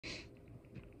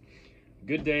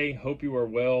Good day, hope you are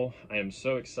well. I am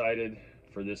so excited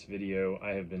for this video. I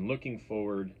have been looking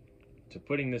forward to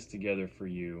putting this together for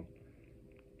you.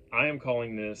 I am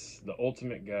calling this the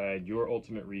ultimate guide, your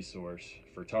ultimate resource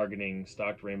for targeting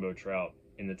stocked rainbow trout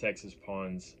in the Texas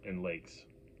ponds and lakes.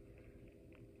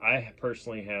 I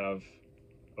personally have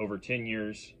over 10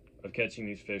 years of catching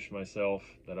these fish myself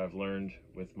that I've learned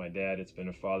with my dad. It's been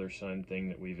a father-son thing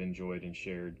that we've enjoyed and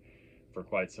shared for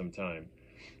quite some time.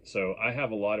 So I have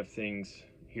a lot of things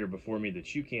here before me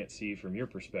that you can't see from your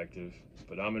perspective,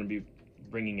 but I'm going to be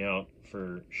bringing out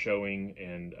for showing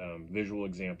and visual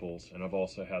examples. And I've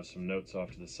also have some notes off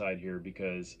to the side here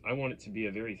because I want it to be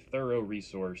a very thorough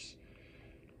resource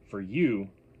for you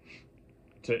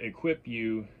to equip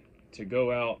you to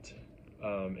go out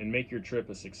and make your trip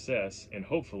a success and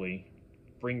hopefully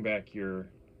bring back your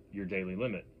daily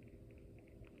limit.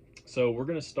 So we're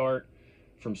going to start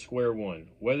from square one.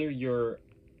 Whether you're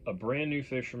a brand new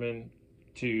fisherman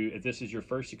if this is your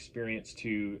first experience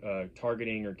to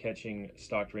targeting or catching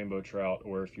stocked rainbow trout,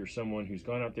 or if you're someone who's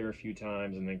gone out there a few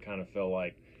times and then kind of felt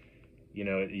like, you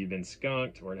know, you've been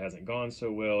skunked or it hasn't gone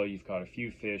so well, you've caught a few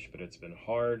fish, but it's been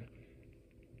hard.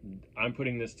 I'm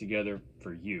putting this together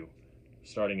for you,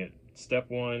 starting at step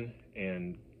one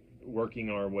and working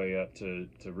our way up to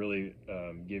really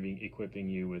equipping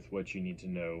you with what you need to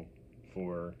know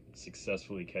for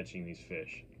successfully catching these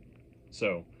fish.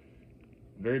 So,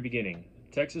 very beginning,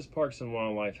 Texas Parks and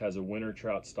Wildlife has a winter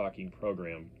trout stocking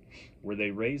program where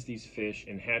they raise these fish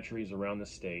in hatcheries around the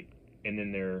state, and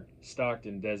then they're stocked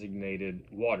in designated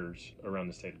waters around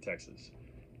the state of Texas.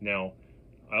 Now,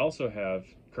 I also have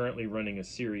currently running a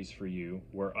series for you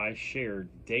where I share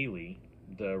daily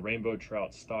the rainbow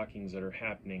trout stockings that are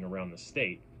happening around the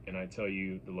state, and I tell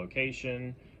you the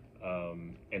location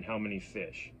and how many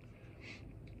fish.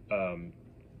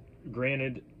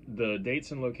 Granted, the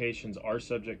dates and locations are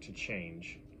subject to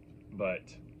change, but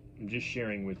I'm just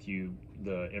sharing with you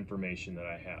the information that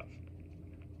I have.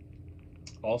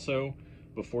 Also,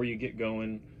 before you get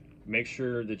going, make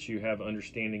sure that you have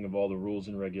understanding of all the rules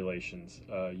and regulations.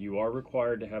 You are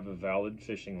required to have a valid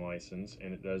fishing license,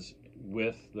 and it does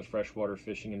with the freshwater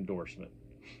fishing endorsement.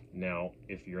 Now,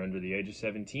 if you're under the age of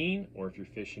 17 or if you're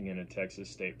fishing in a Texas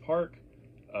state park,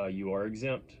 you are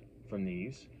exempt from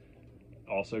these.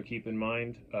 Also keep in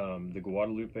mind the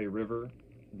Guadalupe River,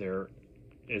 there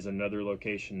is another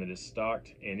location that is stocked,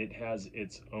 and it has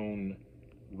its own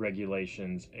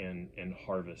regulations and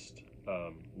harvest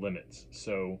limits.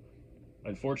 So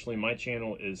unfortunately my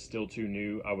channel is still too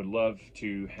new. I would love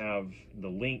to have the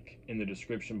link in the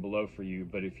description below for you,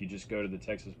 but if you just go to the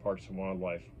Texas Parks and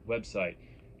Wildlife website,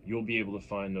 you'll be able to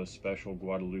find those special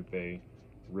Guadalupe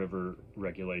River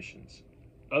regulations.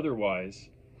 Otherwise,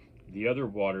 the other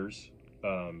waters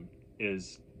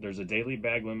there's a daily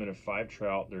bag limit of 5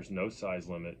 trout. There's no size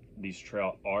limit. These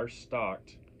trout are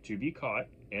stocked to be caught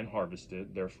and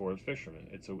harvested. They're for the fishermen.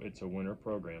 It's a winter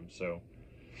program, so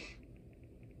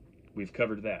we've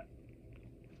covered that.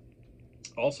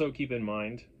 Also keep in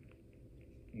mind,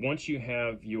 once you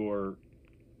have your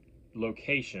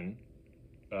location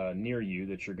near you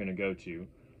that you're going to go to,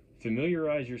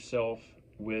 familiarize yourself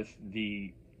with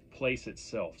the place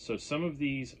itself. So some of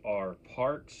these are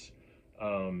parks,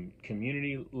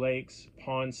 community lakes,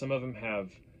 ponds. Some of them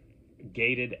have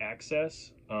gated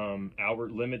access,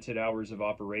 limited hours of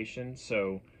operation,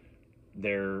 so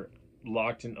they're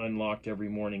locked and unlocked every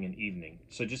morning and evening.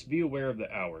 So just be aware of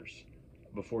the hours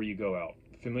before you go out.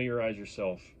 Familiarize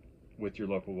yourself with your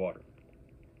local water.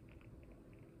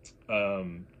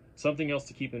 Something else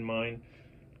to keep in mind,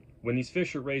 when these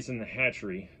fish are raised in the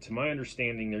hatchery, to my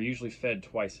understanding, they're usually fed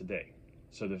twice a day.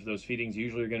 So those feedings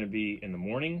usually are going to be in the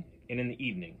morning and in the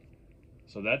evening.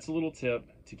 So that's a little tip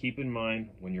to keep in mind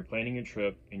when you're planning your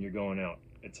trip and you're going out.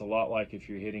 It's a lot like if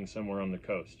you're hitting somewhere on the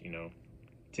coast, you know.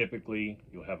 Typically,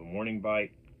 you'll have a morning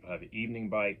bite, you'll have an evening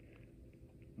bite,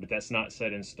 but that's not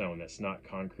set in stone. That's not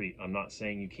concrete. I'm not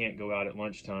saying you can't go out at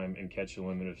lunchtime and catch a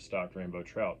limit of stocked rainbow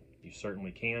trout. You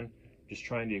certainly can. Just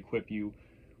trying to equip you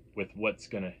with what's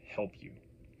going to help you.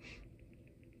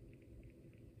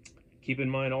 Keep in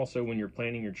mind also when you're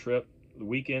planning your trip, the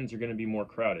weekends are going to be more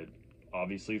crowded.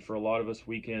 Obviously, for a lot of us,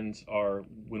 weekends are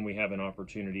when we have an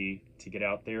opportunity to get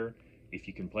out there. If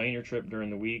you can plan your trip during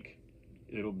the week,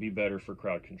 it'll be better for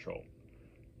crowd control.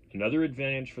 Another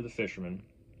advantage for the fishermen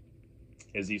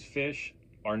is these fish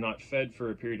are not fed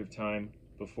for a period of time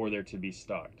before they're to be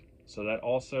stocked. So that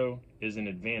also is an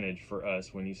advantage for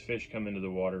us. When these fish come into the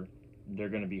water, they're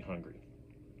going to be hungry.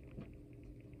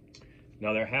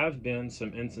 Now, there have been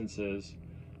some instances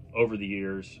over the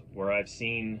years where I've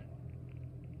seen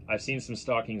some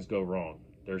stockings go wrong.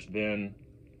 There's been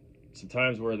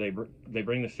Sometimes where they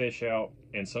bring the fish out,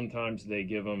 and sometimes they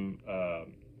give them, I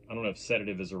don't know if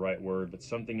sedative is the right word, but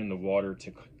something in the water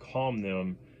to calm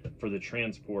them for the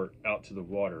transport out to the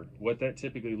water. What that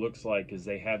typically looks like is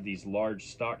they have these large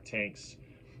stock tanks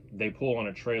they pull on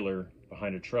a trailer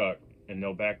behind a truck, and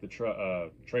they'll back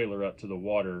the trailer up to the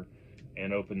water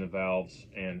and open the valves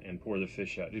and pour the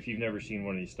fish out. If you've never seen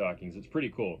one of these stockings, it's pretty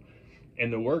cool.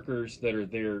 And the workers that are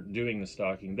there doing the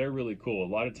stocking, they're really cool.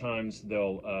 A lot of times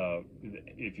they'll,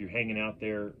 if you're hanging out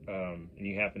there and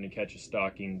you happen to catch a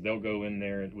stocking, they'll go in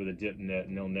there with a dip net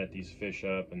and they'll net these fish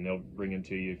up and they'll bring them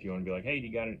to you if you want to be like, hey,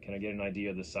 you got it? Can I get an idea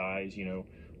of the size? You know,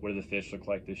 what do the fish look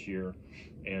like this year?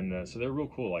 And so they're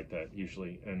real cool like that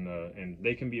usually. And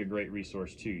they can be a great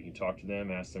resource too. You can talk to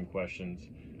them, ask them questions.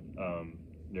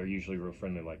 They're usually real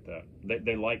friendly like that.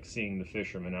 They like seeing the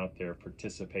fishermen out there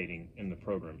participating in the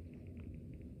program.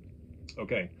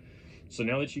 Okay, so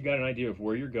now that you got an idea of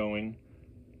where you're going,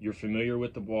 you're familiar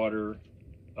with the water,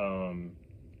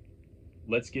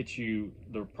 let's get you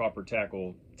the proper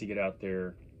tackle to get out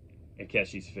there and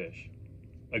catch these fish.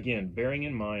 Again, bearing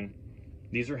in mind,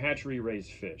 these are hatchery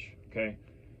raised fish, okay?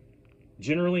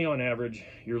 Generally, on average,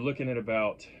 you're looking at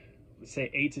about, let's say,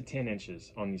 8 to 10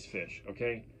 inches on these fish,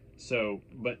 okay? So,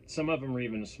 but some of them are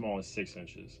even as small as 6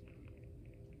 inches.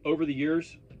 Over the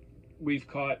years, we've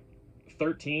caught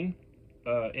 13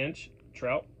 inch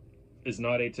trout is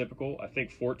not atypical. I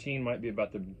think 14 might be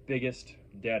about the biggest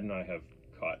Dad and I have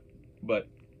caught, but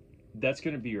that's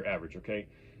going to be your average, okay?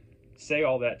 Say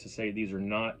all that to say these are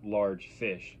not large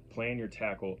fish. Plan your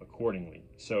tackle accordingly.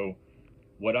 So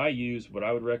what I use, what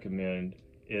I would recommend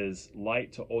is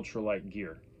light to ultralight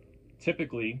gear.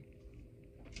 Typically,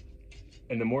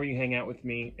 and the more you hang out with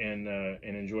me and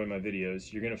enjoy my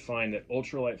videos, you're going to find that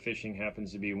ultralight fishing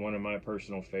happens to be one of my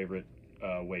personal favorite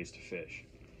ways to fish.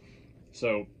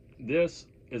 So this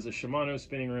is a Shimano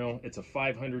spinning reel. It's a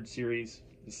 500 series.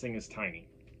 This thing is tiny.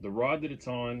 The rod that it's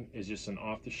on is just an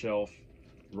off-the-shelf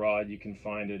rod. You can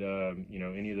find it, you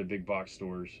know, any of the big box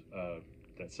stores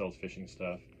that sells fishing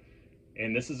stuff.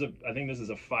 And this is I think this is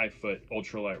a 5-foot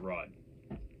ultralight rod.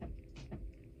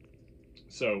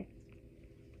 So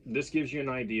this gives you an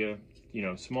idea, you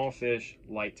know, small fish,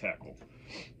 light tackle.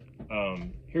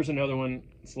 Here's another one.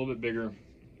 It's a little bit bigger.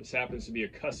 This happens to be a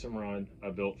custom rod I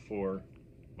built for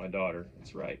my daughter.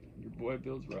 That's right, your boy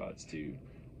builds rods too.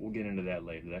 We'll get into that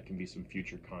later. That can be some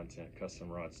future content, custom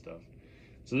rod stuff.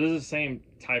 So this is the same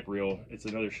type reel. It's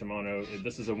another Shimano.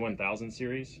 This is a 1000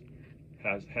 series.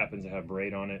 Happens to have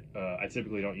braid on it. I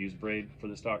typically don't use braid for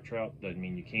the stock trout. Doesn't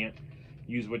mean you can't.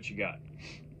 Use what you got.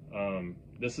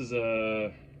 This is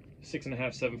a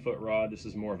 6.5, 7 foot rod. This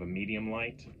is more of a medium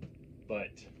light,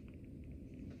 but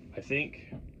I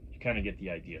think kind of get the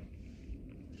idea.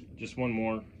 Just one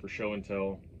more for show and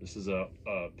tell. This is a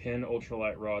Penn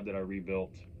ultralight rod that I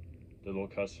rebuilt. The little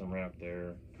custom wrap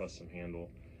there, custom handle,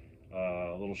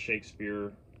 a little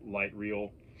Shakespeare light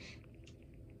reel,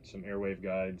 some airwave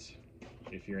guides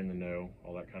if you're in the know,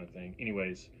 all that kind of thing.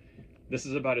 Anyways, this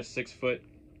is about a 6 foot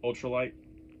ultralight.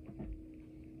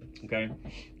 Okay,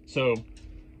 so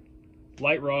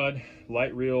light rod,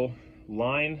 light reel,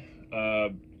 line.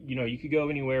 You know, you could go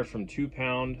anywhere from 2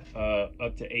 pound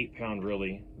up to 8 pound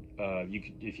really. You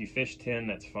could, if you fish 10,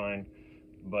 that's fine,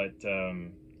 but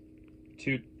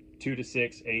 2 to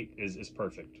 6, 8 is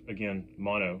perfect. Again,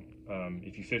 mono.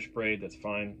 If you fish braid, that's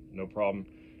fine, no problem.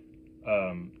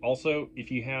 Also,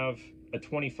 if you have a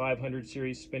 2500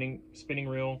 series spinning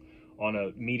reel on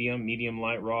a medium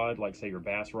light rod, like say your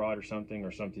bass rod or something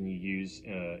you use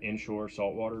inshore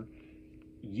saltwater,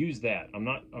 use that.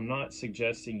 I'm not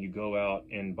suggesting you go out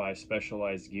and buy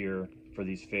specialized gear for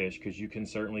these fish, because you can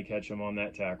certainly catch them on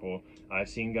that tackle. I've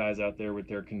seen guys out there with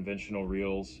their conventional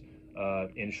reels,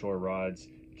 inshore rods,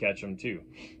 catch them too.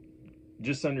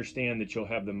 Just understand that you'll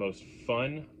have the most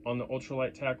fun on the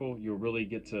ultralight tackle. You'll really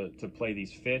get to play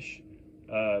these fish,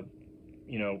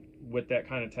 you know, with that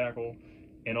kind of tackle.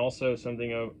 And also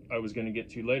something I was going to get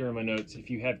to later in my notes, if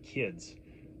you have kids,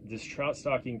 this trout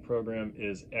stocking program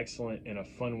is excellent and a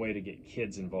fun way to get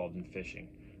kids involved in fishing.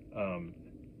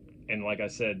 And like I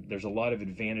said, there's a lot of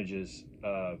advantages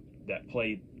that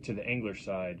play to the angler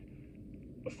side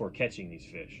for catching these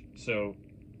fish. So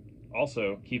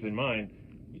also keep in mind,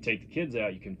 you take the kids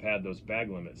out, you can pad those bag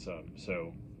limits up.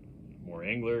 So more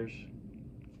anglers,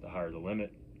 the higher the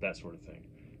limit, that sort of thing.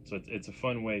 So it's a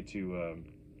fun way to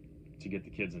get the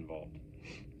kids involved.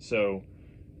 So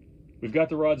we've got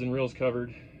the rods and reels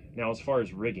covered. Now as far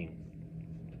as rigging,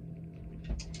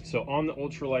 so on the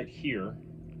ultralight here,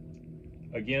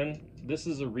 again, this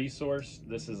is a resource,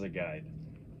 this is a guide.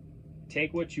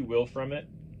 Take what you will from it,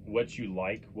 what you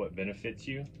like, what benefits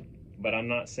you, but I'm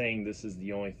not saying this is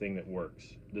the only thing that works.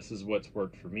 This is what's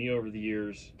worked for me over the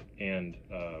years and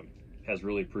has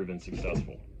really proven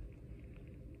successful.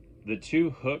 The two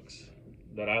hooks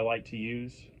that I like to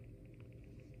use,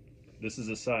 this is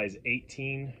a size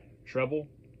 18 treble,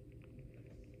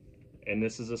 and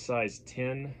this is a size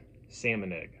 10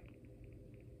 salmon egg.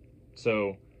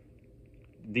 So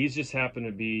these just happen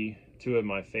to be two of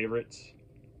my favorites.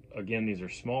 Again, these are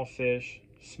small fish,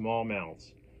 small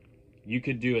mouths. You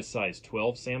could do a size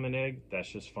 12 salmon egg, that's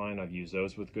just fine. I've used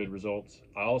those with good results.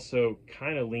 I also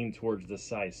kind of lean towards the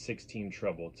size 16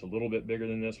 treble. It's a little bit bigger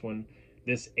than this one.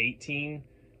 This 18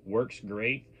 works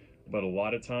great, but a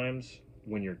lot of times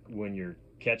when you're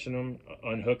catching them,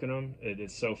 unhooking them,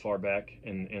 it's so far back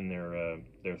in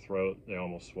their throat, they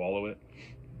almost swallow it.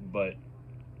 But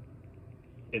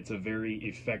it's a very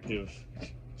effective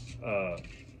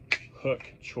hook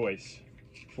choice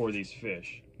for these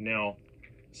fish. Now,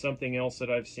 something else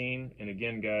that I've seen, and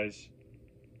again, guys,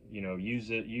 you know,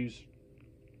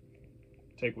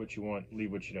 take what you want,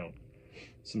 leave what you don't.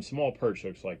 Some small perch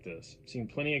hooks like this. I've seen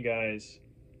plenty of guys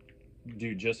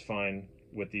do just fine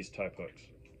with these type hooks.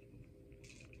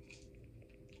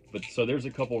 But so there's a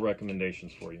couple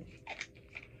recommendations for you.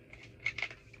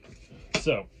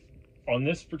 So on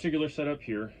this particular setup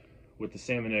here with the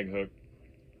salmon egg hook,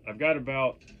 I've got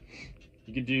about,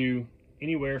 you could do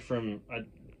anywhere from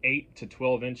 8 to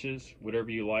 12 inches, whatever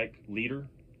you like, leader.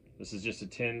 This is just a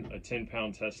 10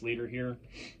 pound test leader here.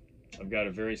 I've got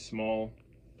a very small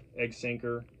egg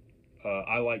sinker.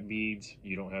 I like beads.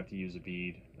 You don't have to use a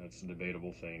bead. That's a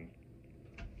debatable thing.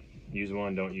 Use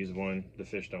one, don't use one. The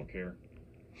fish don't care.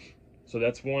 So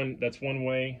that's one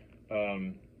way.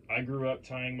 I grew up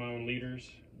tying my own leaders.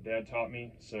 Dad taught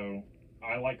me, so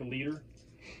I like a leader.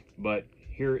 But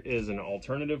here is an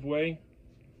alternative way.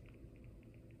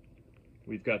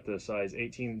 We've got the size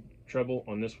 18 treble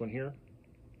on this one here.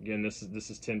 Again, this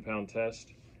is 10 pound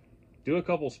test. Do a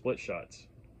couple split shots.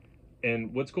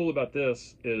 And what's cool about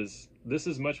this is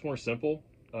much more simple.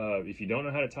 If you don't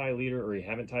know how to tie a leader or you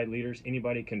haven't tied leaders,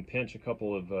 anybody can pinch a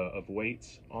couple of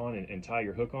weights on and tie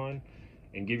your hook on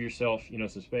and give yourself, you know,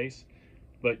 some space.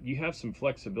 But you have some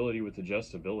flexibility with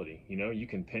adjustability. You know, you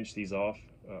can pinch these off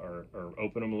or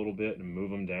open them a little bit and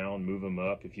move them down, move them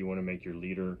up if you want to make your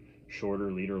leader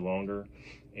shorter, leader longer.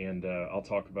 And I'll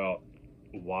talk about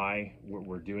why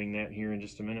we're doing that here in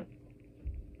just a minute.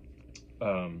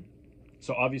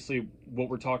 So obviously what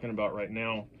we're talking about right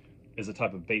now is a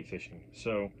type of bait fishing.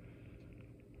 So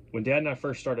when Dad and I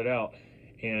first started out,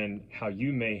 and how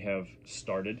you may have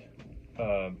started,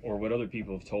 or what other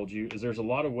people have told you, is there's a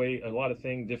lot of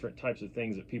different types of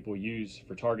things that people use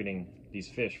for targeting these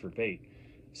fish for bait.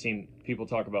 I've seen people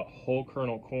talk about whole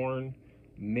kernel corn,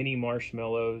 mini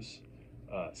marshmallows,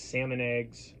 salmon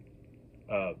eggs,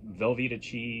 Velveeta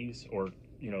cheese, or,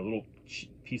 you know, little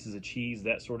pieces of cheese,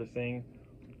 that sort of thing.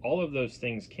 All of those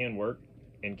things can work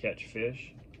and catch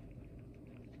fish,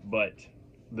 but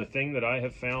the thing that I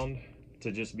have found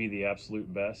to just be the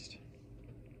absolute best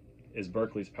is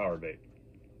Berkley's power bait,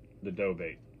 the dough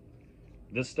bait.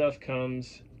 This stuff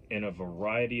comes in a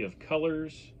variety of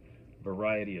colors,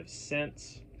 variety of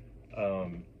scents.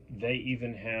 They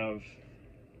even have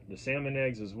the salmon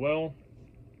eggs as well.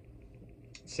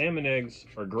 Salmon eggs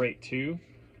are great too.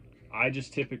 I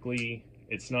just typically,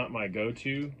 it's not my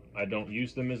go-to. I don't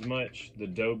use them as much. The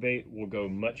dough bait will go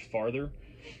much farther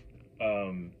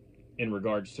in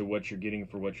regards to what you're getting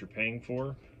for what you're paying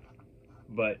for.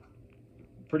 But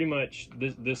pretty much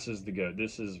this is the go.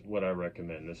 This is what I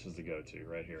recommend. This is the go-to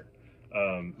right here.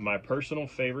 My personal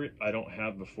favorite, I don't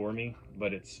have before me,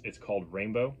 but it's called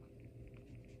Rainbow.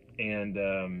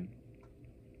 And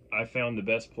I found the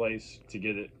best place to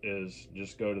get it is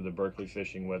just go to the Berkley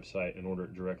Fishing website and order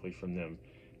it directly from them.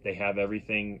 They have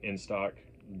everything in stock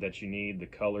that you need, the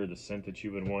color, the scent that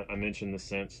you would want. I mentioned the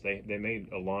scents. They made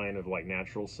a line of like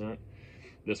natural scent.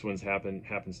 This one's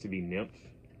happens to be nymph.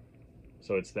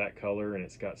 So it's that color and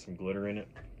it's got some glitter in it.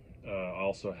 I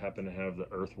also happen to have the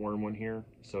earthworm one here.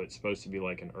 So it's supposed to be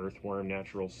like an earthworm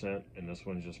natural scent, and this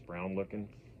one's just brown looking.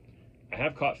 I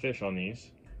have caught fish on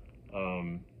these.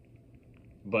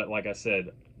 But like I said,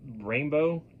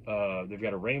 rainbow, they've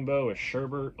got a rainbow, a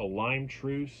sherbet, a lime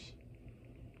truce.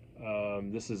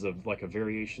 This is like a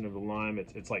variation of the lime.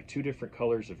 It's like two different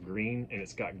colors of green, and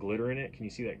it's got glitter in it. Can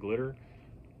you see that glitter?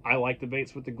 I like the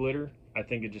baits with the glitter. I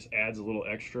think it just adds a little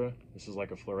extra. This is like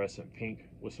a fluorescent pink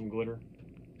with some glitter.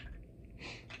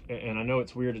 And I know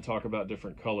it's weird to talk about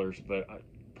different colors, but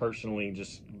personally,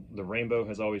 just the rainbow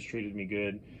has always treated me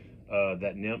good.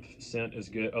 That nymph scent is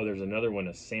good. Oh, there's another one,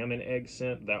 a salmon egg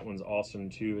scent. That one's awesome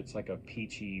too. It's like a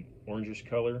peachy orangish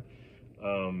color.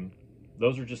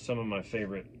 those are just some of my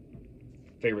favorite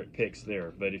picks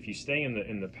there. But if you stay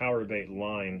in the power bait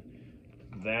line,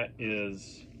 that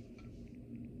is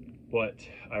what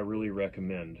I really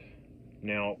recommend.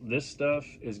 Now, this stuff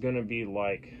is going to be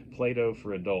like Play-Doh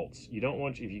for adults. You don't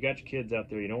want, if you got your kids out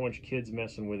there, you don't want your kids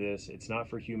messing with this. It's not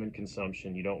for human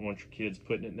consumption. You don't want your kids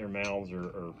putting it in their mouths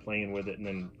or playing with it and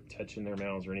then touching their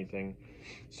mouths or anything.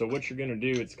 So what you're going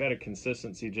to do, it's got a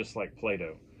consistency just like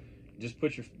Play-Doh. Just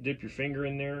dip your finger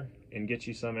in there and get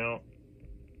you some out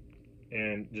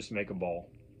and just make a ball.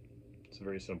 It's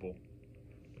very simple.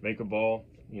 Make a ball,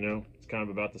 you know, it's kind of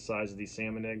about the size of these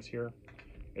salmon eggs here.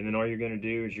 And then all you're going to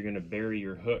do is you're going to bury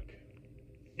your hook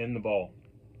in the ball.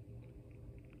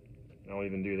 I'll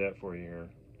even do that for you here.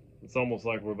 It's almost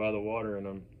like we're by the water and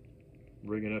I'm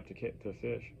rigging up to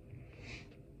fish.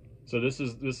 So this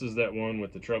is that one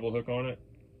with the treble hook on it.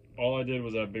 All I did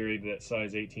was I buried that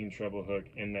size 18 treble hook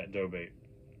in that dough bait.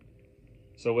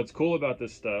 So what's cool about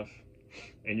this stuff,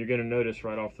 and you're going to notice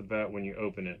right off the bat when you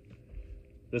open it,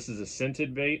 this is a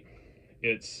scented bait.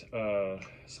 It's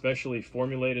specially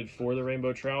formulated for the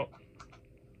rainbow trout.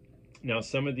 Now,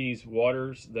 some of these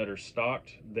waters that are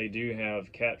stocked, they do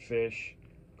have catfish,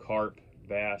 carp,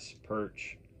 bass,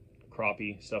 perch,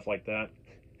 crappie, stuff like that.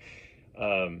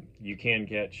 You can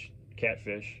catch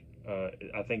catfish.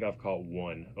 I think I've caught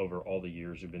one over all the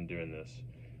years we've been doing this.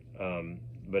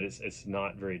 But it's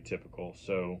not very typical,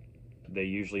 so they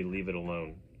usually leave it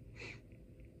alone.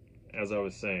 As I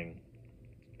was saying,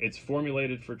 it's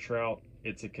formulated for trout.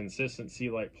 It's a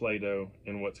consistency like Play-Doh,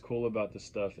 and what's cool about this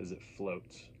stuff is it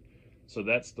floats. So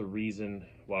that's the reason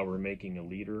why we're making a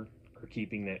leader or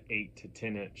keeping that 8 to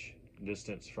 10 inch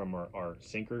distance from our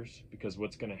sinkers, because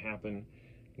what's going to happen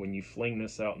when you fling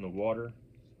this out in the water,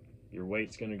 your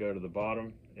weight's going to go to the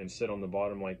bottom and sit on the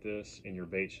bottom like this, and your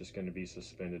bait's just going to be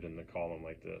suspended in the column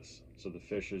like this. So the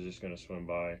fish is just going to swim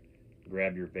by,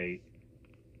 grab your bait,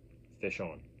 fish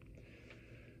on.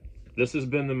 This has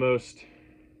been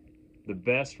the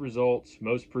best results,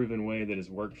 most proven way that has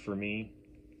worked for me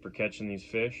for catching these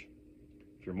fish.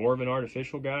 If you're more of an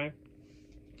artificial guy,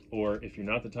 or if you're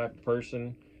not the type of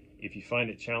person, if you find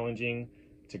it challenging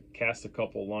to cast a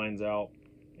couple lines out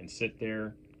and sit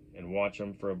there and watch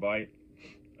them for a bite,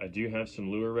 I do have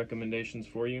some lure recommendations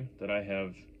for you that I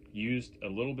have used a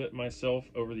little bit myself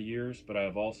over the years, but I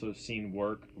have also seen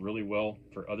work really well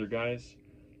for other guys.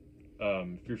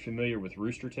 If you're familiar with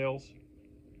rooster tails,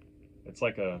 it's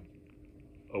like a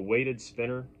weighted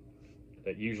spinner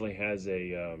that usually has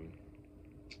a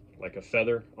like a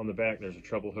feather on the back. There's a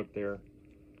treble hook there,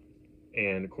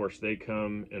 and of course they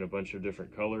come in a bunch of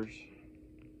different colors.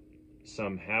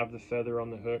 Some have the feather on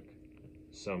the hook,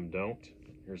 some don't.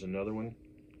 Here's another one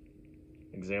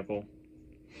example,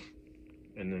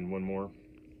 and then one more.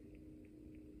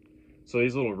 So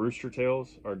these little rooster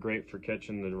tails are great for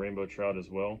catching the rainbow trout as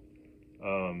well.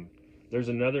 There's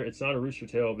another, it's not a rooster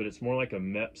tail, but it's more like a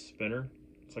Mep spinner.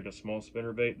 It's like a small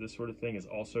spinner bait. This sort of thing is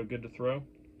also good to throw.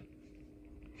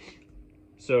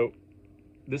 So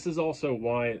this is also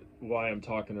why I'm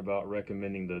talking about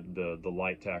recommending the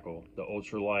light tackle, the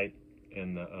ultralight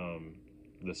and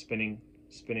the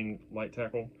spinning light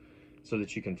tackle, so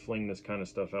that you can fling this kind of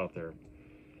stuff out there.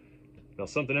 Now,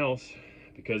 something else,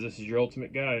 because this is your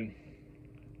ultimate guide,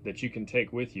 that you can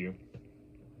take with you,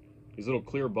 these little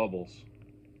clear bubbles.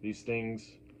 These things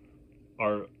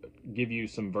give you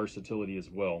some versatility as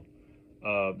well.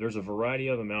 There's a variety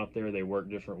of them out there. They work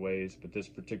different ways, but this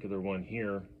particular one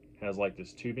here has like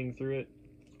this tubing through it,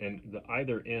 and the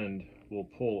either end will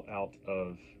pull out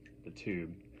of the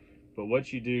tube. But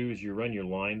what you do is you run your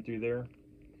line through there,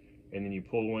 and then you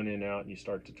pull one end out and you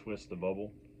start to twist the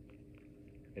bubble.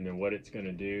 And then what it's going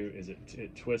to do is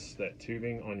it twists that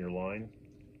tubing on your line,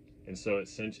 and so it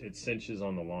cinches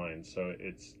on the line, so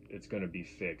it's going to be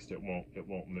fixed. It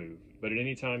won't move. But at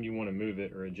any time you want to move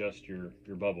it or adjust your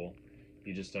bubble,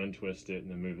 you just untwist it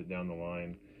and then move it down the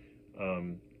line.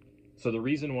 So the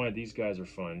reason why these guys are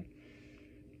fun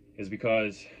is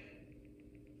because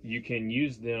you can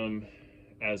use them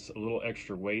as a little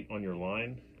extra weight on your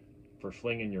line for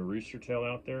flinging your rooster tail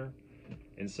out there.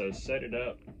 And so set it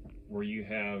up where you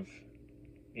have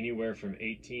anywhere from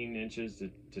 18 inches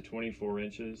to 24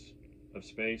 inches of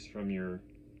space from your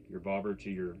bobber to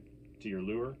your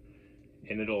lure,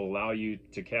 and it'll allow you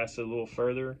to cast it a little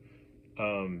further.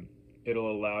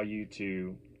 It'll allow you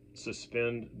to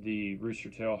suspend the rooster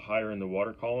tail higher in the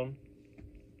water column,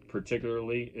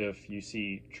 particularly if you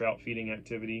see trout feeding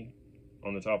activity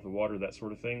on the top of the water, that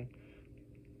sort of thing.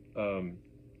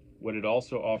 What it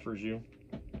also offers you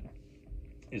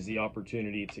is the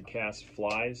opportunity to cast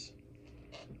flies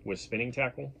with spinning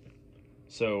tackle.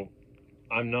 So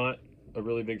I'm not a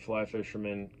really big fly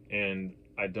fisherman, and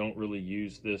I don't really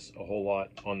use this a whole lot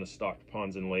on the stocked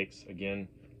ponds and lakes. Again,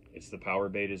 it's the power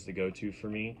bait is the go-to for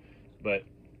me, but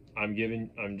I'm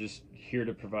just here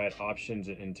to provide options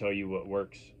and tell you what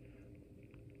works.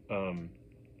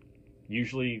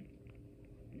 Usually,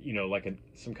 you know, like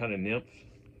some kind of nymph,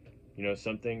 you know,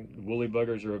 something. Woolly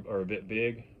buggers are a bit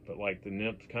big, but like the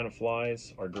nymph kind of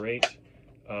flies are great.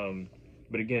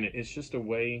 But again, it's just a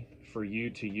way for you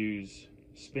to use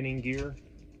spinning gear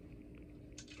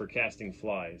for casting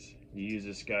flies. You use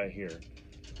this guy here.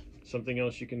 Something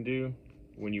else you can do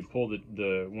when you pull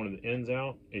the one of the ends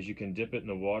out is you can dip it in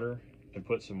the water and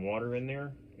put some water in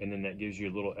there, and then that gives you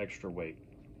a little extra weight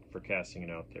for casting it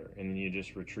out there. And then you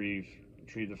just retrieve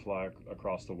the fly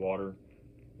across the water.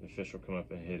 The fish will come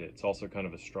up and hit it. It's also kind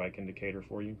of a strike indicator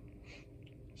for you.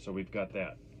 So we've got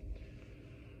that.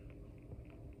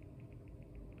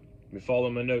 Let me follow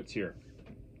my notes here.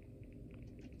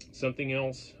 Something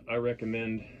else I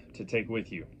recommend to take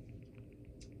with you,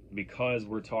 because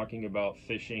we're talking about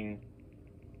fishing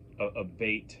a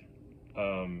bait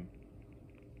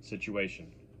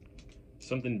situation.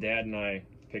 Something Dad and I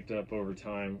picked up over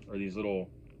time are these little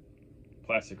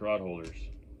plastic rod holders.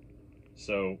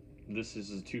 So this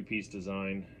is a two-piece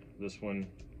design. This one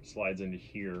slides into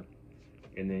here,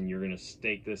 and then you're going to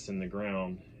stake this in the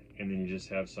ground, and then you just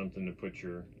have something to put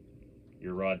your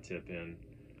rod tip in.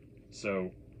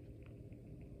 So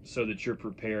that you're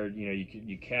prepared. You know,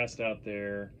 you cast out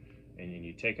there, and then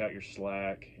you take out your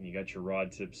slack, and you got your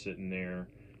rod tip sitting there,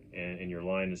 and your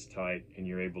line is tight, and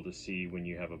you're able to see when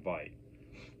you have a bite.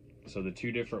 So the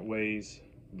two different ways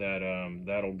that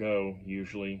that'll go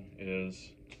usually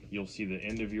is you'll see the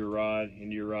end of your rod,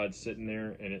 sitting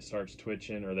there, and it starts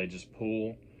twitching, or they just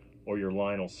pull, or your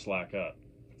line will slack up.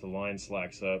 If the line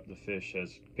slacks up, the fish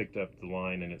has picked up the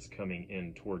line and it's coming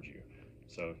in towards you.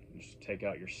 So just take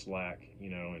out your slack, you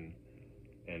know,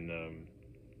 and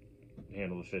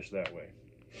handle the fish that way.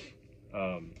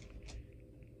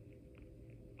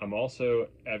 I'm also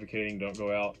advocating don't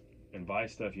go out and buy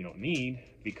stuff you don't need,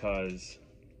 because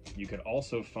you could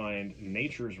also find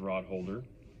nature's rod holder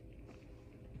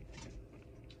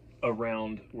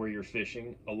around where you're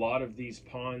fishing. A lot of these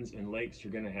ponds and lakes,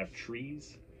 you're going to have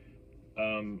trees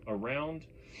around.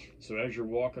 So as you're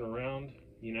walking around,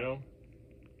 you know,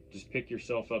 just pick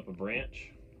yourself up a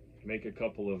branch, make a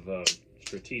couple of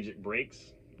strategic breaks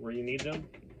where you need them.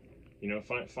 You know,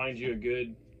 find you a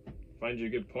good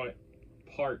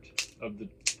part of the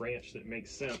branch that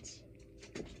makes sense,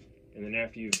 and then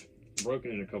after you've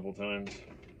broken it a couple times,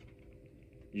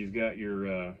 you've got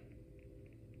your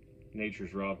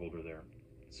nature's rod holder there.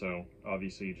 So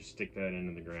obviously you just stick that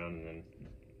into the ground and then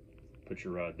put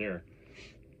your rod there.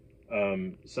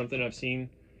 Something I've seen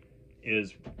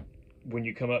is when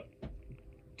you come up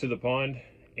to the pond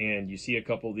and you see a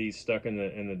couple of these stuck in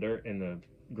the dirt, in the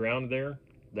ground there,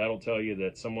 that'll tell you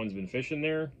that someone's been fishing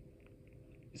there.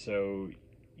 So,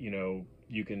 you know,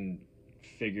 you can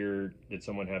figure, did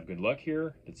someone have good luck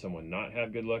here? Did someone not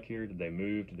have good luck here? Did they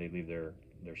move? Did they leave their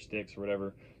sticks or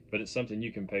whatever? But it's something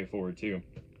you can pay forward too.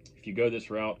 If you go this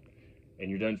route and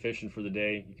you're done fishing for the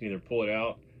day, you can either pull it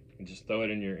out and just throw it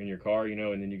in your car, you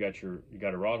know, and then you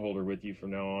got a rod holder with you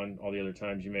from now on, all the other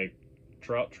times you make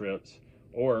trout trips,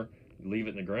 or leave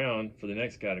it in the ground for the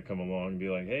next guy to come along and be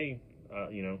like, hey,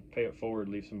 you know, pay it forward,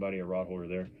 leave somebody a rod holder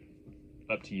there.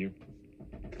 Up to you.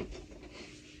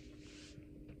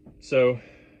 So,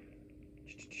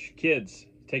 kids,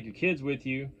 take your kids with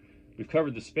you. We've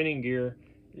covered the spinning gear.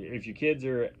 If your kids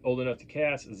are old enough to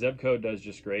cast, Zebco does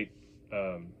just great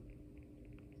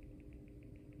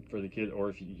for the kid, or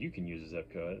if you can use a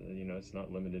Zebco, you know, it's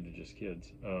not limited to just kids.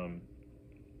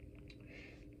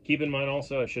 Keep in mind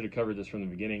also, I should have covered this from the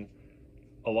beginning,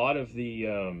 a lot of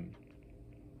the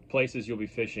places you'll be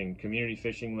fishing, community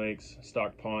fishing lakes,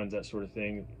 stock ponds, that sort of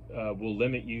thing, will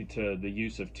limit you to the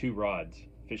use of 2 rods,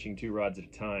 fishing 2 rods at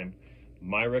a time.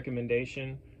 My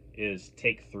recommendation is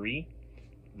take 3.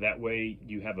 That way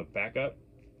you have a backup.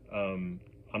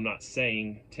 I'm not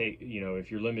saying take, you know, if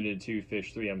you're limited to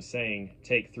fish 3, I'm saying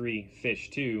take 3, fish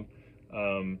 2.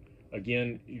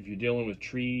 Again, if you're dealing with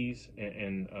trees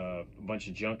and a bunch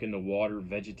of junk in the water,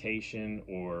 vegetation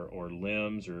or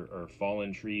limbs or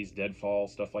fallen trees, deadfall,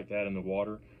 stuff like that in the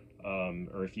water,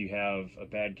 or if you have a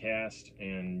bad cast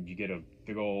and you get a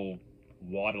big old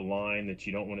wad of line that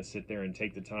you don't want to sit there and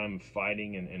take the time of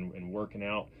fighting and working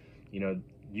out, you know,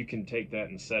 you can take that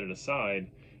and set it aside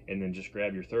and then just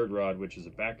grab your 3rd rod, which is a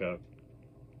backup,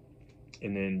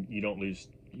 and then you don't lose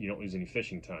any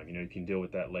fishing time. You know, you can deal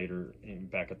with that later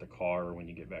back at the car or when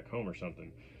you get back home or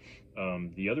something.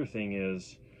 The other thing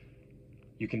is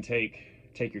you can take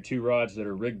take your 2 rods that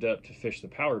are rigged up to fish the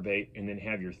power bait, and then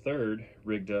have your 3rd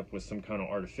rigged up with some kind of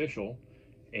artificial.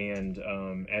 And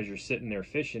as you're sitting there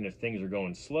fishing, if things are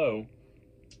going slow,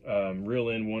 reel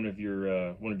in one of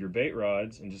your bait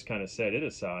rods and just kind of set it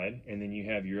aside, and then you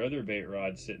have your other bait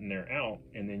rod sitting there out,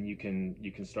 and then you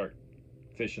can start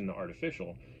fishing the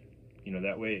artificial. You know,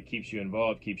 that way it keeps you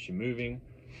involved, keeps you moving.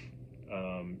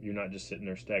 You're not just sitting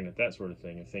there stagnant, that sort of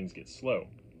thing, if things get slow.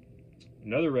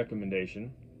 Another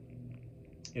recommendation,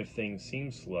 if things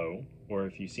seem slow, or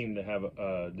if you seem to have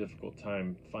a difficult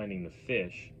time finding the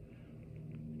fish,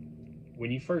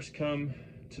 when you first come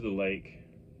to the lake,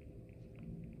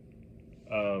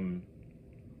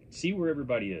 see where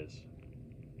everybody is.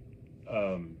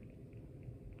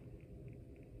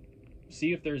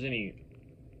 See if there's any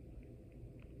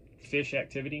fish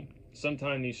activity.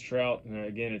 Sometimes these trout, and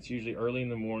again, it's usually early in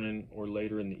the morning or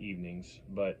later in the evenings,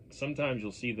 but sometimes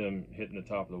you'll see them hitting the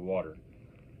top of the water.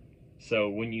 So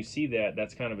when you see that,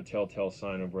 that's kind of a telltale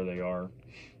sign of where they are.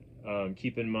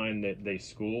 Keep in mind that they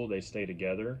school, they stay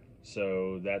together,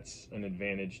 so that's an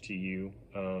advantage to you.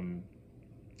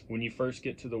 When you first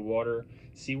get to the water,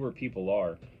 see where people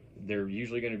are. They're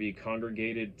usually going to be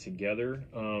congregated together.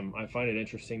 I find it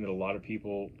interesting that a lot of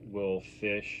people will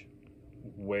fish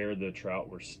where the trout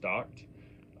were stocked.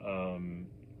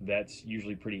 That's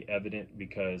usually pretty evident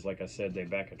because, like I said, they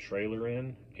back a trailer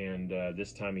in, and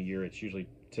this time of year it's usually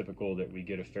typical that we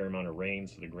get a fair amount of rain,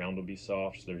 so the ground will be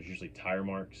soft, so there's usually tire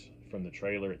marks from the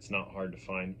trailer. It's not hard to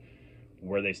find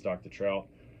where they stock the trout,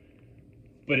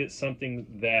 but it's something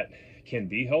that can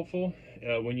be helpful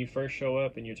when you first show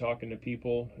up and you're talking to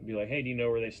people. Be like, hey, do you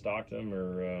know where they stocked them?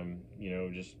 Or you know,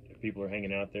 just if people are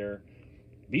hanging out there,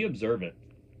 be observant.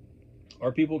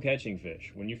 Are people catching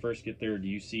fish? When you first get there, do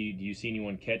you see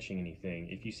anyone catching anything?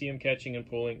 If you see them catching and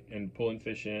pulling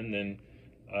fish in, then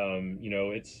you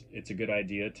know, it's a good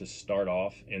idea to start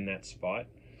off in that spot.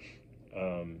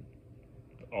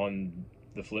 On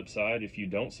the flip side, if you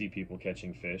don't see people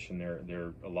catching fish, and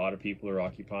there a lot of people are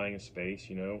occupying a space,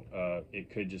 you know, it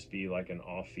could just be like an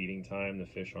off feeding time. The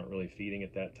fish aren't really feeding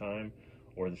at that time,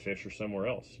 or the fish are somewhere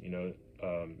else. You know,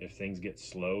 if things get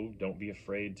slow, don't be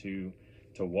afraid to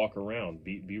walk around.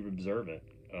 Be observant.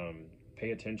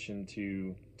 Pay attention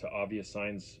to obvious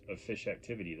signs of fish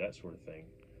activity, that sort of thing.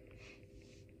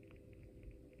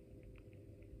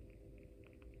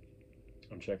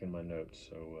 I'm checking my notes,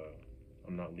 so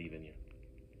I'm not leaving you.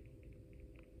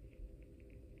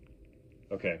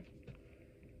 Okay.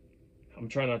 I'm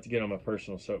trying not to get on my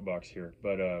personal soapbox here,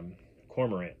 but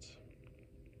cormorants.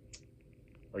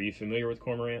 Are you familiar with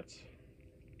cormorants?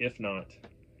 If not,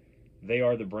 they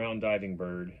are the brown diving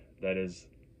bird that is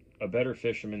a better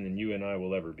fisherman than you and I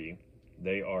will ever be.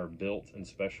 They are built and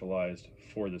specialized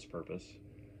for this purpose.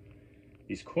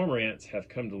 These cormorants have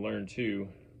come to learn too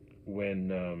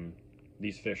when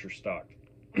these fish are stocked.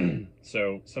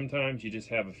 So sometimes you just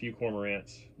have a few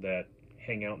cormorants that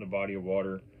hang out in a body of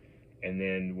water, and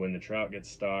then when the trout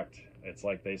gets stocked, it's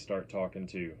like they start talking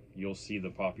too. You'll see the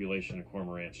population of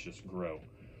cormorants just grow.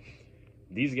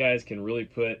 These guys can really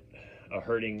put a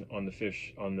hurting on the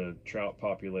fish, on the trout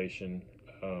population,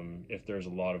 if there's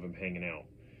a lot of them hanging out.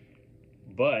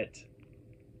 But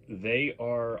they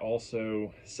are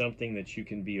also something that you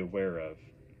can be aware of.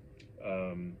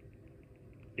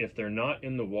 If they're not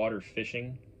in the water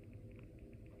fishing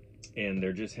and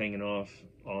they're just hanging off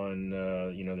on,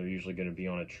 you know, they're usually going to be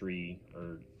on a tree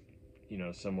or, you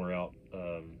know, somewhere out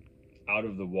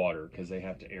of the water because they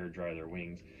have to air dry their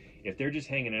wings. If they're just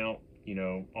hanging out, you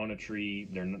know, on a tree,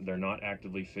 they're not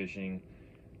actively fishing,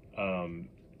 then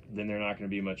they're not going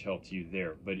to be much help to you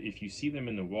there. But if you see them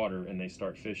in the water and they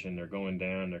start fishing, they're going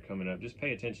down, they're coming up, just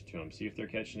pay attention to them. See if they're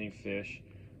catching any fish.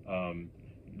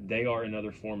 They are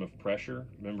another form of pressure.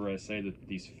 Remember I say that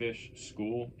these fish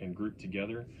school and group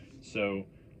together. So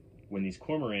when these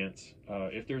cormorants,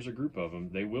 if there's a group of them,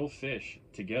 they will fish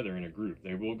together in a group.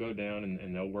 They will go down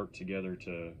and they'll work together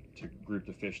to group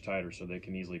the fish tighter so they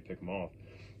can easily pick them off.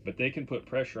 But they can put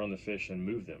pressure on the fish and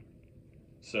move them.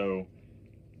 So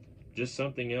just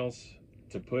something else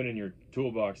to put in your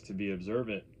toolbox to be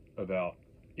observant about.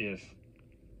 If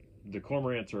the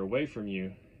cormorants are away from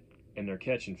you and they're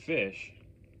catching fish,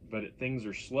 but things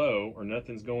are slow or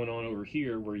nothing's going on over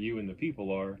here where you and the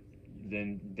people are,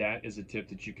 then that is a tip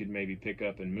that you could maybe pick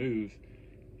up and move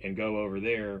and go over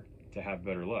there to have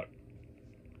better luck.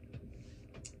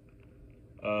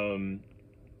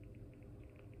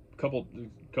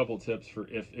 Couple tips for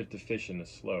if the fishing is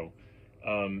slow.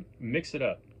 Mix it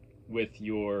up with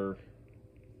the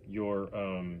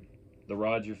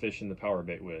rods you're fishing the power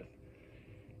bait with.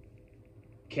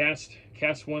 Cast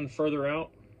one further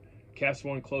out, cast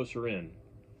one closer in.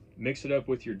 Mix it up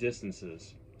with your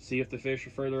distances. See if the fish are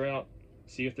further out,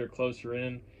 see if they're closer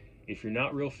in. If you're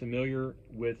not real familiar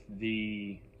with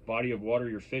the body of water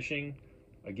you're fishing,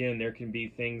 again, there can be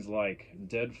things like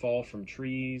deadfall from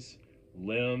trees,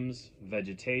 limbs,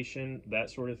 vegetation,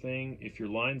 that sort of thing. If your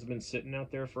line's been sitting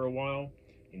out there for a while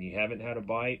and you haven't had a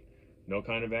bite, no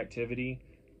kind of activity,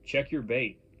 check your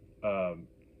bait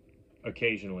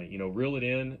occasionally. You know, reel it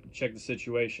in, check the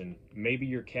situation. Maybe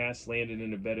your cast landed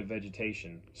in a bed of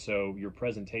vegetation, so your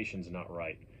presentation's not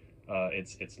right.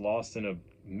 It's lost in a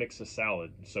mix of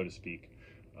salad, so to speak.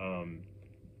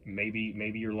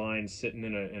 Maybe your line's sitting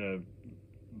in a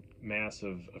mass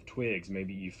of twigs.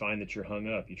 Maybe you find that you're hung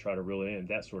up, you try to reel it in,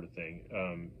 that sort of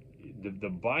thing. The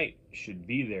bite should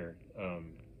be there.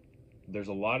 There's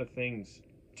a lot of things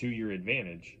to your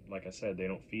advantage. Like I said, they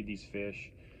don't feed these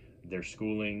fish, they're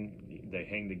schooling, they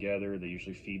hang together, they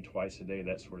usually feed twice a day,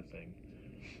 that sort of thing.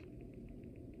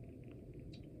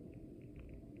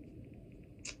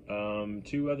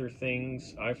 Two other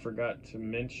things I forgot to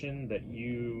mention that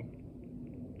you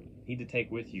need to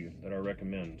take with you that I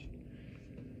recommend.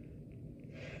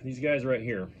 These guys right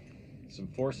here, some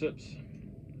forceps.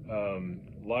 A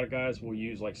lot of guys will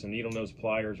use like some needle nose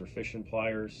pliers or fishing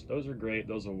pliers. Those are great,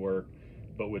 those will work.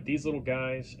 But with these little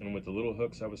guys and with the little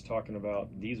hooks I was talking about,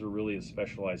 these are really the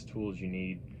specialized tools you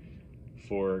need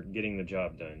for getting the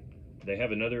job done. They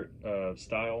have another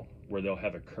style where they'll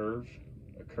have a curved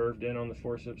end on the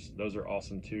forceps. Those are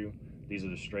awesome too. These are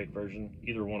the straight version.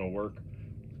 Either one will work.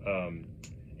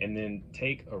 And then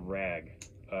take a rag,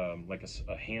 like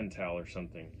a hand towel or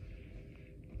something.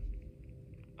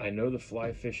 I know the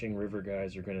fly fishing river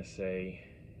guys are gonna say,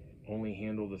 only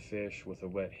handle the fish with a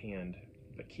wet hand.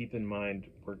 But keep in mind,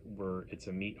 it's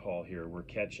a meat haul here. We're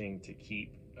catching to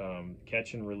keep.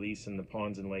 Catch and release in the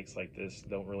ponds and lakes like this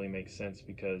don't really make sense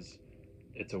because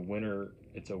it's a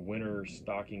winter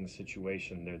stocking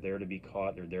situation. They're there to be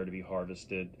caught. They're there to be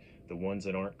harvested. The ones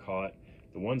that aren't caught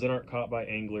by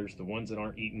anglers, the ones that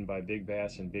aren't eaten by big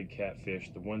bass and big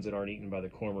catfish, the ones that aren't eaten by the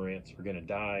cormorants are going to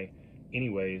die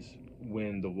anyways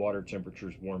when the water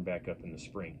temperatures warm back up in the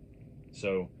spring.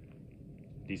 So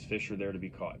these fish are there to be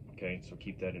caught, okay? So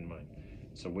keep that in mind.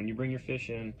 So when you bring your fish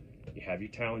in, you have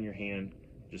your towel in your hand,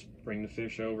 just bring the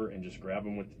fish over and just grab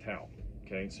them with the towel,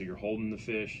 okay? So you're holding the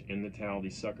fish in the towel.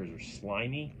 These suckers are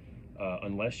slimy.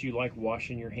 Unless you like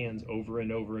washing your hands over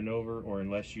and over and over, or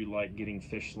unless you like getting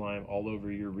fish slime all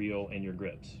over your reel and your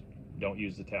grips, don't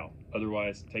use the towel.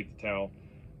 Otherwise, take the towel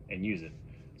and use it.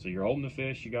 So you're holding the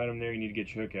fish, you got them there, you need to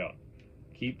get your hook out.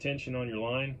 Keep tension on your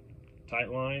line,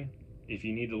 tight line. If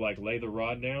you need to like lay the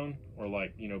rod down or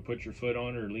like, you know, put your foot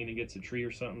on it or lean against a tree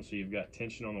or something so you've got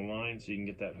tension on the line so you can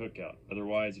get that hook out.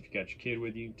 Otherwise, if you got your kid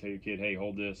with you, tell your kid, hey,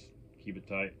 hold this, keep it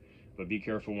tight. But be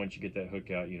careful once you get that hook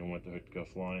out. You don't want the hook to go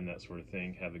flying, that sort of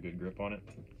thing. Have a good grip on it.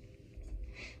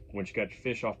 Once you got your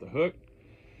fish off the hook,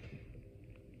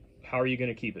 how are you going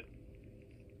to keep it?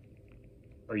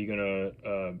 Are you going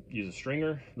to use a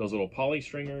stringer? Those little poly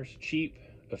stringers, cheap,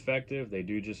 effective, they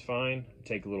do just fine.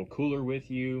 Take a little cooler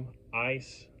with you,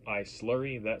 ice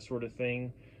slurry, that sort of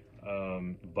thing.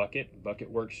 Bucket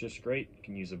works just great. You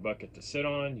can use a bucket to sit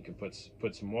on. You can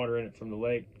put some water in it from the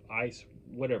lake, ice,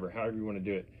 whatever, however you want to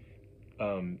do it.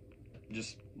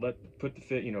 Just put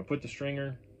the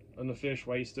stringer on the fish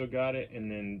while you still got it,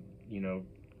 and then, you know,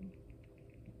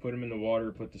 put them in the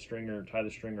water, tie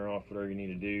the stringer off, whatever you need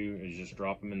to do is just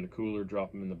drop them in the cooler,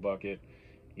 drop them in the bucket.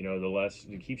 You know,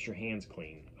 it keeps your hands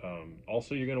clean.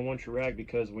 Also, you're going to want your rag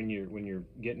because when you're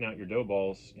getting out your dough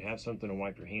balls, you have something to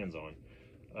wipe your hands on.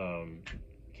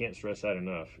 Can't stress that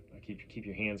enough. Keep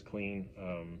your hands clean.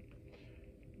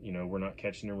 You know, we're not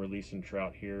catching and releasing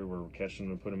trout here. We're catching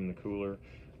them and put them in the cooler.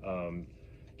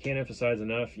 Can't emphasize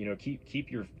enough, you know,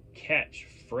 keep your catch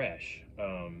fresh.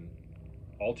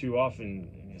 All too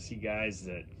often, you see guys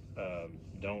that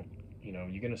don't, you know,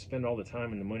 you're going to spend all the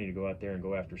time and the money to go out there and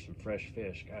go after some fresh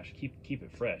fish. Gosh, keep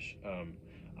it fresh.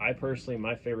 I personally,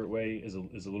 my favorite way is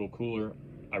a little cooler.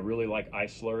 I really like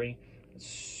ice slurry. It's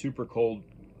super cold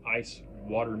ice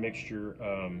water mixture.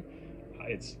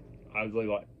 I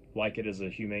really like it as a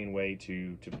humane way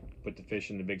to put the fish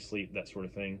into big sleep, that sort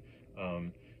of thing.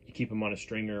 You keep them on a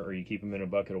stringer or you keep them in a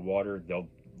bucket of water, they'll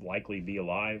likely be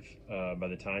alive by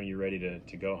the time you're ready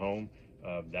to go home.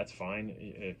 That's fine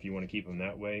if you want to keep them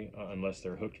that way, unless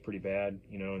they're hooked pretty bad,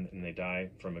 you know, and they die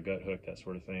from a gut hook, that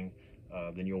sort of thing.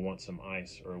 Then you'll want some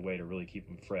ice or a way to really keep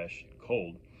them fresh,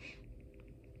 cold.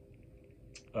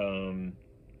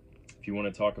 If you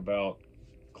want to talk about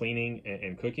cleaning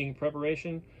and cooking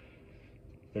preparation,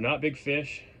 they're not big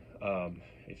fish.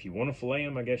 If you want to fillet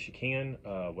them, I guess you can.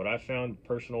 What I found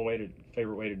favorite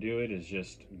way to do it is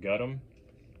just gut them.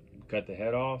 cut the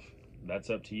head off, that's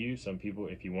up to you. Some people,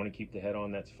 if you want to keep the head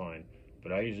on, that's fine.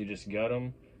 But I usually just gut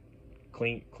them,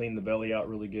 clean the belly out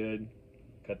really good,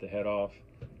 cut the head off,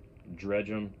 dredge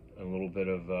them, a little bit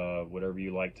of whatever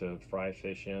you like to fry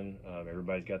fish in.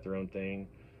 Everybody's got their own thing.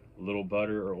 A little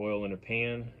butter or oil in a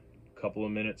pan, a couple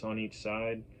of minutes on each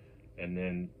side, and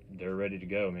then they're ready to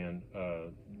go, man.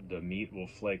 The meat will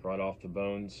flake right off the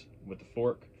bones with the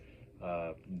fork.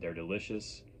 They're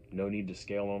delicious. No need to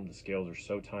scale them. The scales are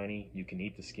so tiny. You can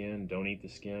eat the skin, don't eat the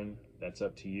skin. That's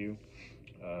up to you.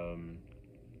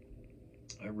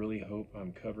 I really hope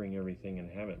I'm covering everything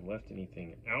and haven't left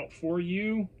anything out for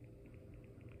you.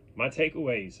 My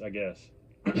takeaways, I guess.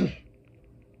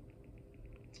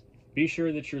 Be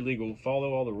sure that you're legal.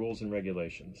 Follow all the rules and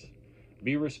regulations.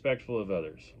 Be respectful of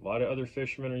others. A lot of other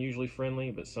fishermen are usually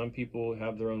friendly, but some people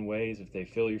have their own ways. If they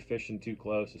feel you're fishing too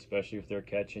close, especially if they're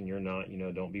catching, you're not.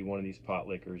 Don't be one of these pot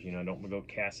lickers. Don't go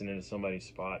casting into somebody's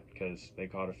spot because they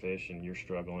caught a fish and you're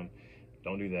struggling.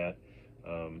 Don't do that.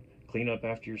 Clean up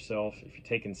after yourself. If you're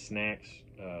taking snacks,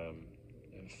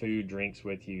 food, drinks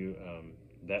with you,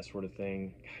 that sort of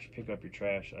thing, gosh, pick up your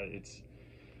trash. It's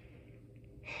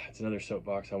another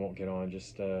soapbox I won't get on.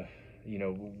 Just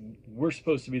we're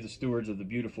supposed to be the stewards of the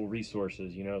beautiful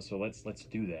resources, so let's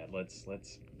do that. Let's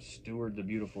steward the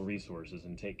beautiful resources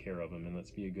and take care of them, and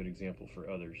let's be a good example for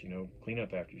others. Clean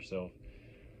up after yourself.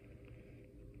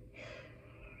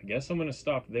 I guess I'm going to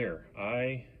stop there.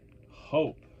 I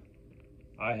hope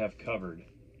I have covered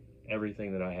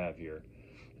everything that I have here.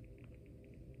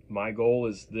 My goal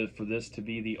is for this to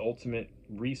be the ultimate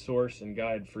resource and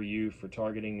guide for you for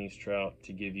targeting these trout,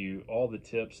 to give you all the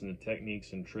tips and the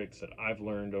techniques and tricks that I've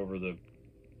learned over the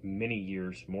many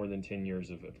years, more than 10 years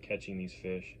of catching these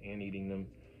fish and eating them.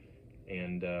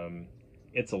 And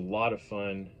it's a lot of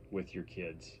fun with your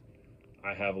kids.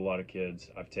 I have a lot of kids.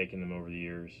 I've taken them over the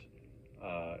years,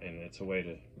 and it's a way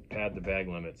to pad the bag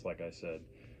limits, like I said.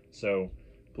 So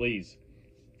please,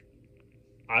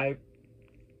 I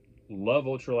love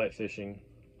ultralight fishing.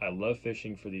 I love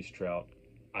fishing for these trout.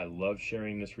 I love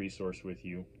sharing this resource with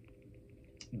you.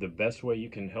 The best way you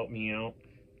can help me out,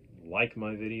 like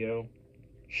my video,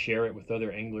 share it with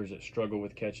other anglers that struggle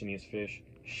with catching these fish,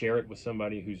 share it with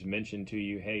somebody who's mentioned to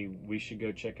you, hey, we should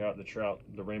go check out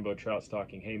the rainbow trout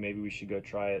stocking. Hey, maybe we should go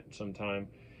try it sometime.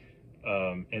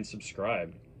 And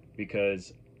subscribe,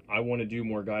 because I want to do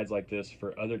more guides like this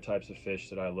for other types of fish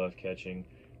that I love catching,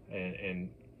 and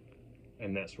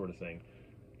that sort of thing.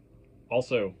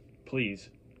 Also, please,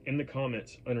 in the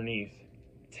comments underneath,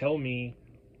 tell me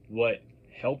what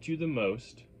helped you the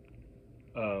most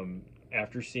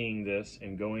after seeing this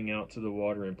and going out to the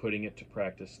water and putting it to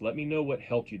practice. Let me know what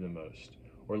helped you the most,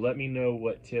 or let me know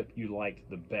what tip you liked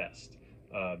the best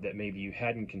that maybe you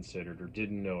hadn't considered or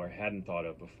didn't know or hadn't thought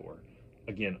of before.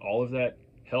 Again, all of that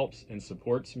helps and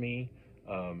supports me.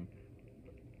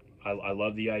 I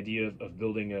love the idea of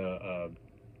building a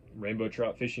rainbow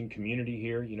trout fishing community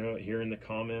here, here in the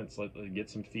comments. Get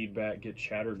some feedback, get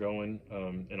chatter going,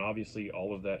 and obviously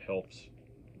all of that helps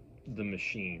the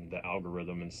machine, the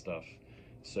algorithm and stuff.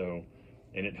 So,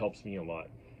 and it helps me a lot.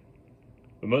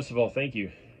 But most of all, thank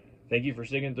you for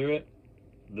sticking through it.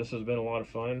 This has been a lot of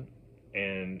fun,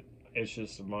 and it's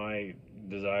just my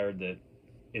desire that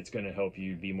it's going to help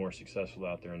you be more successful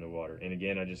out there in the water. And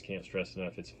again, I just can't stress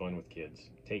enough, it's fun with kids.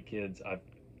 Take kids.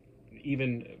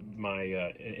 Even my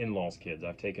in-laws' kids,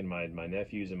 I've taken my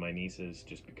nephews and my nieces,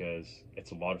 just because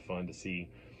it's a lot of fun to see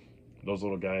those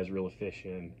little guys reel a fish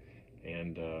in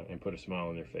and put a smile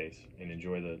on their face and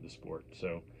enjoy the sport.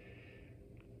 So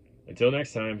until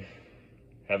next time,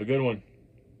 have a good one.